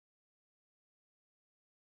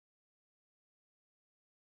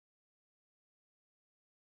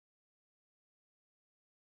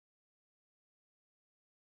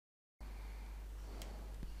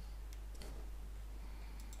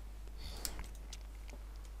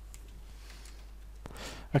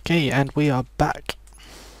Okay, and we are back.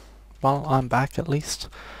 Well, I'm back at least.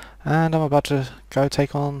 And I'm about to go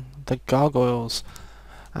take on the Gargoyles.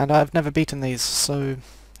 And I've never beaten these, so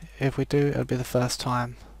if we do, it'll be the first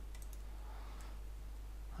time.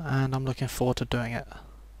 And I'm looking forward to doing it.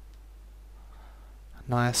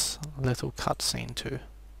 Nice little cutscene too.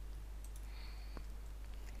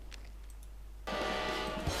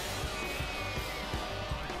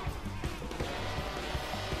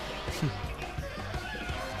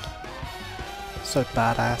 So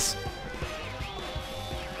badass.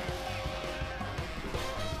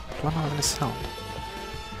 Do I not have any sound?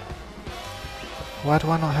 Why do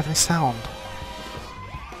I not have any sound?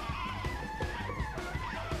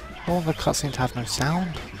 All the cutscenes have no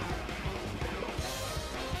sound?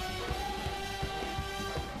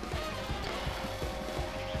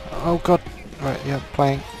 Oh god. Right, yeah,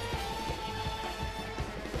 playing.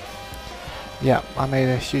 Yeah, I made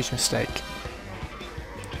a huge mistake.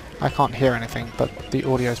 I can't hear anything, but the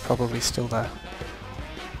audio is probably still there.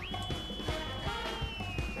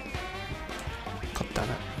 God damn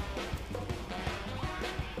it.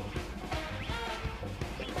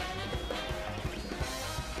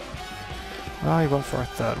 Oh, he went for a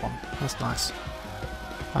third one. That's nice.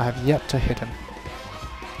 I have yet to hit him.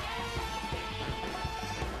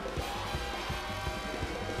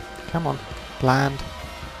 Come on, land.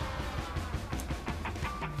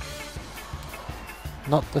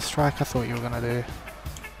 Not the strike I thought you were gonna do.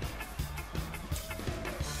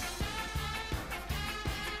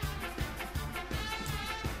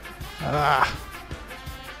 Ah!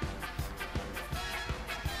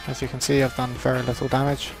 As you can see, I've done very little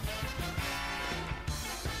damage.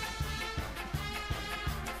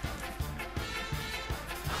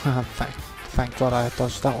 Thank God I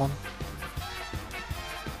dodged that one.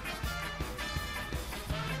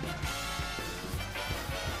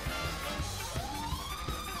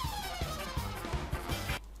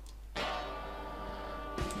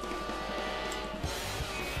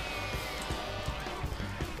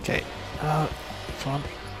 Okay, come on.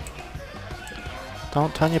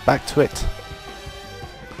 Don't turn your back to it.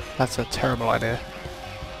 That's a terrible idea.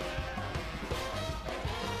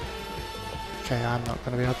 Okay, I'm not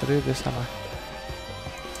going to be able to do this, am I?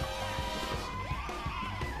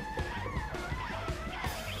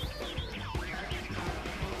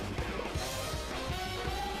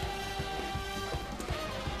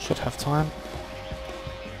 Should have time.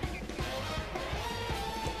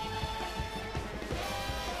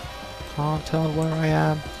 Can't tell where I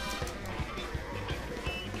am.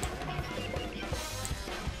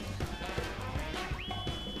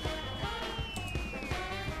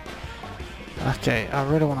 Okay, I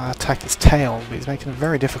really want to attack his tail, but he's making it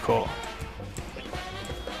very difficult.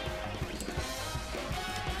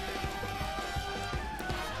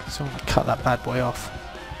 So I'm going to cut that bad boy off.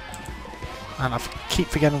 And I keep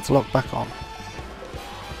forgetting to lock back on.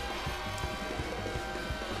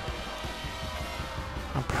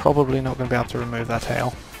 I'm probably not going to be able to remove that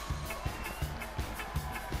tail.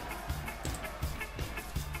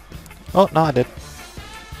 Oh, no I did.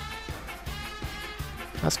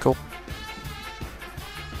 That's cool.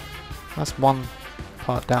 That's one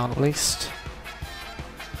part down at least.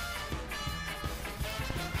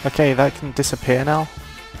 Okay, that can disappear now.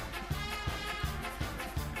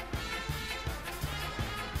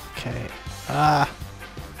 Okay. Ah!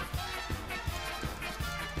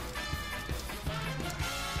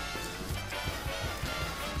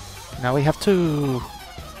 Now we have two!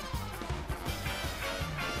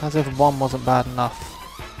 As if one wasn't bad enough.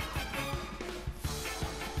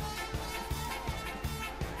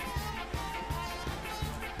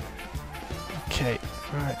 Okay,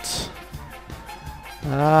 right.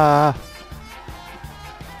 Ah!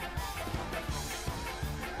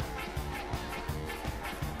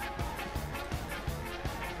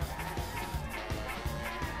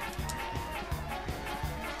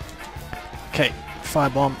 Okay,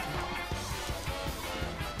 firebomb.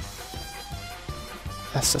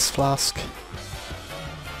 Estus flask.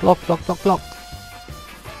 Block, block, block, block.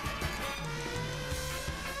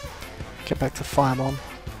 Get back to firebomb.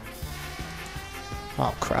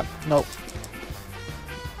 Oh crap, nope.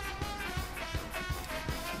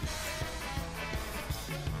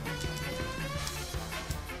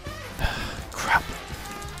 Crap.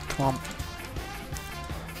 Come on.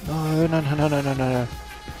 No, no, no, no, no, no, no.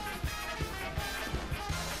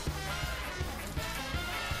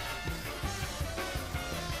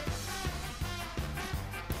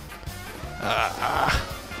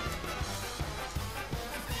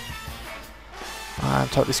 I'm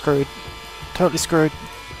totally screwed. Totally screwed.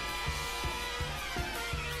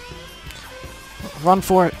 Run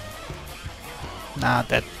for it. Nah,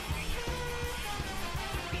 dead.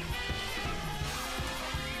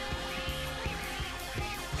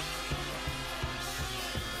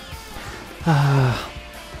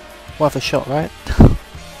 Worth a shot, right?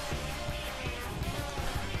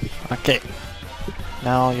 Okay.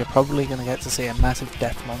 Now you're probably going to get to see a massive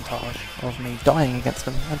death montage of me dying against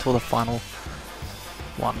them until the final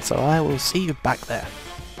one. So I will see you back there.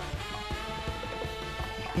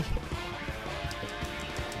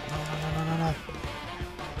 No.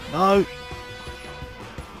 No!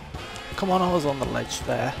 Come on, I was on the ledge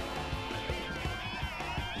there.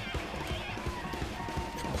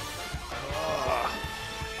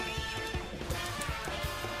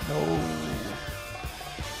 No.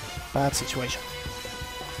 Bad situation.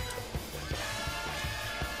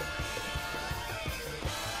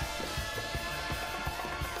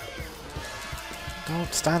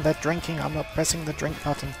 Don't stand there drinking, I'm not pressing the drink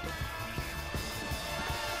button.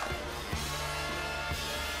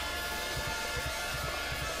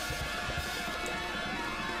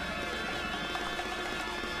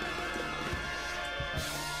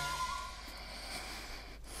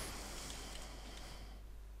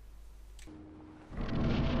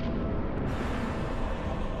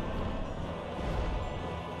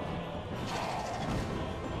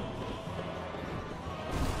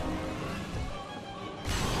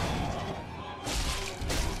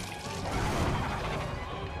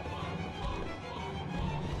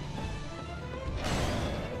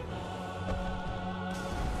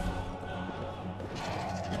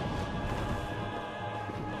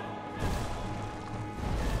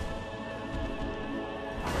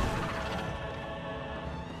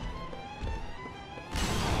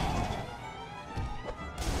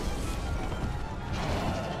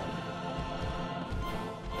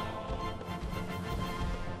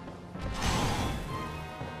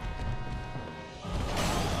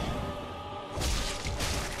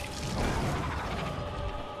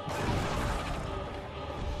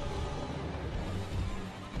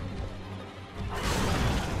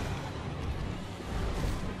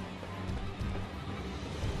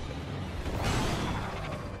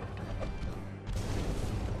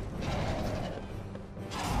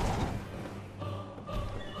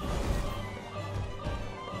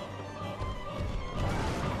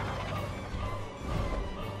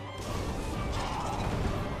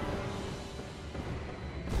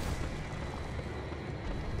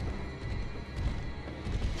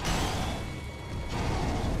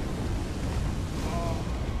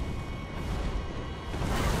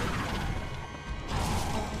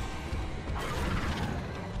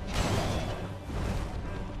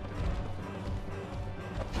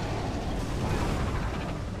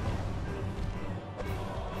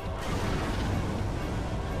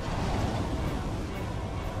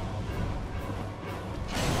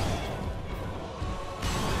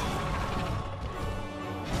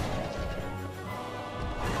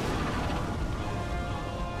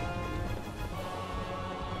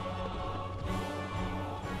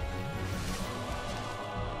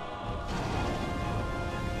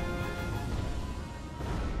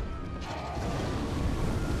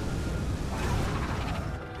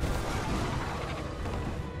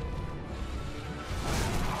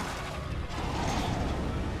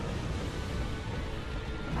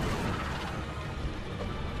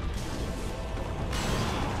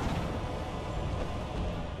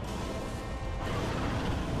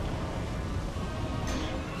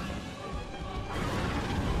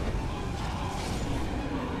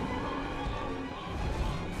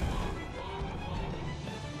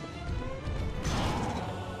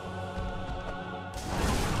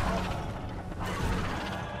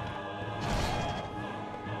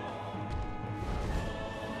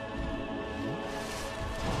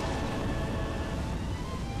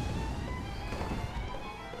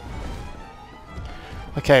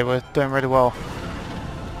 Okay, we're doing really well.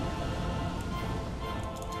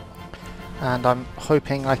 And I'm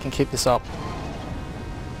hoping I can keep this up.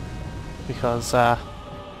 Because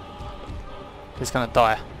he's gonna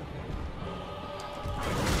die.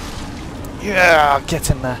 Yeah,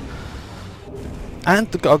 get in there.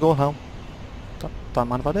 And the gargoyle helm. Don't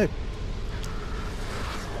mind if I do.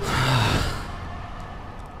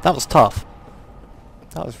 That was tough.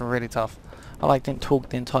 That was really tough. I didn't talk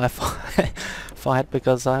the entire fight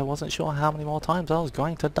because I wasn't sure how many more times I was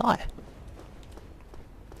going to die.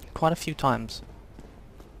 Quite a few times.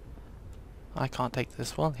 I can't take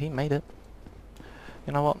this one. He made it.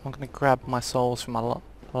 You know what? I'm going to grab my souls from my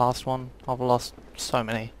last one. I've lost so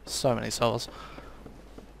many souls.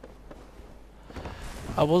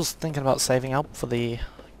 I was thinking about saving up for the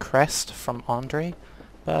crest from Andre,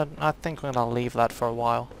 but I think I'm going to leave that for a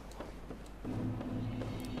while.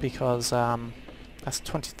 because that's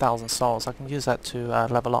 20,000 souls. I can use that to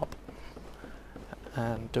level up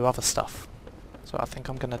and do other stuff. So I think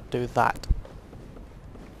I'm going to do that.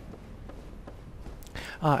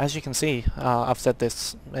 As you can see, I've said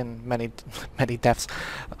this in many many deaths,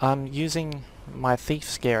 I'm using my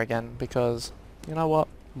thief's gear again because, you know what,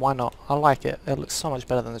 why not? I like it. It looks so much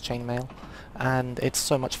better than the chainmail and it's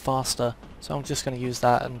so much faster, so I'm just going to use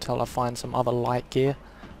that until I find some other light gear.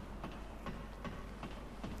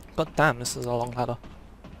 God damn, this is a long ladder.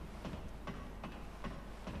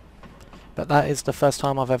 But that is the first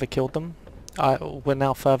time I've ever killed them. We're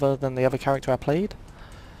now further than the other character I played,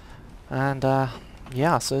 and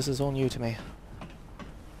yeah, so this is all new to me.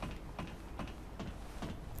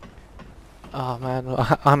 Oh man,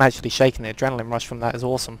 I'm actually shaking. The adrenaline rush from that is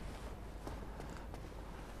awesome.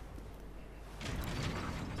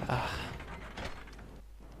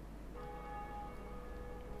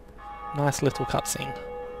 Nice little cutscene.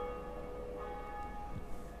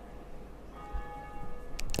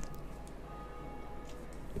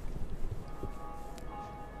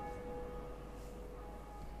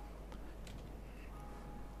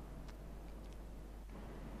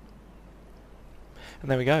 And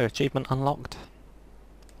there we go, achievement unlocked.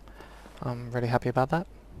 I'm really happy about that.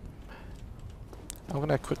 I'm going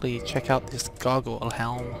to quickly check out this gargoyle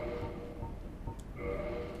helm.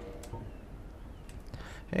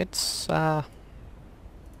 It's a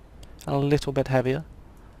little bit heavier.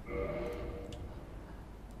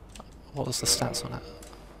 What was the stats on it?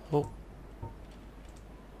 Oh.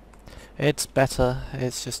 It's better,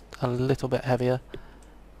 it's just a little bit heavier.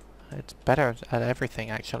 It's better at everything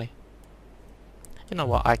actually. You know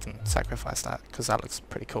what, I can sacrifice that because that looks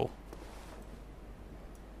pretty cool.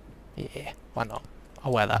 Yeah, why not?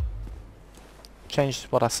 I'll wear that. Change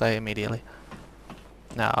what I say immediately.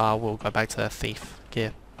 Now I will go back to thief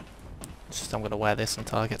gear. It's just I'm going to wear this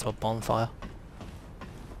until I get to a bonfire.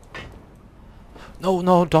 No,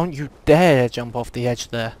 no, don't you dare jump off the edge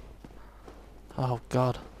there. Oh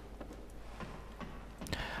god.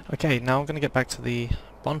 Okay, now I'm going to get back to the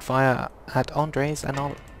bonfire at Andre's and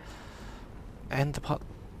I'll end the part.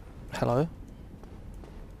 Hello?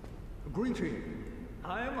 Greeting.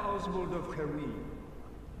 I am Oswald of Kareem.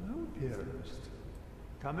 No appearance.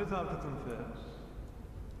 Cometh out to confess.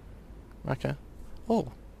 Okay.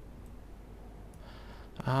 Oh.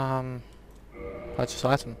 Purchase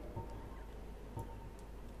item.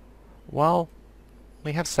 Well,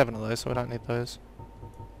 we have 7 of those, so we don't need those.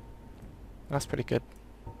 That's pretty good.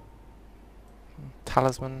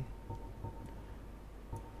 Talisman.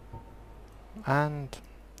 And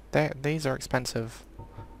these are expensive.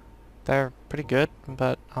 They're pretty good,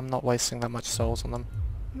 but I'm not wasting that much souls on them.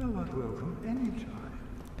 You're not welcome anytime.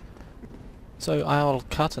 So I'll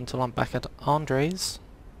cut until I'm back at Andre's,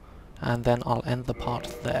 and then I'll end the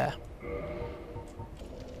part there.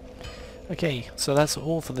 Okay, so that's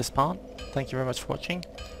all for this part. Thank you very much for watching.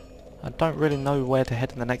 I don't really know where to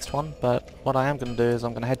head in the next one, but what I am going to do is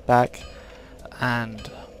I'm going to head back, and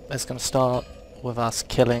it's going to start with us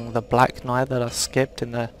killing the Black Knight that I skipped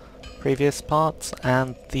in the previous parts,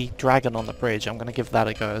 and the dragon on the bridge. I'm going to give that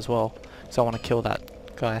a go as well, so I want to kill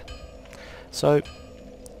that guy. So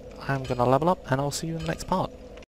I'm going to level up, and I'll see you in the next part.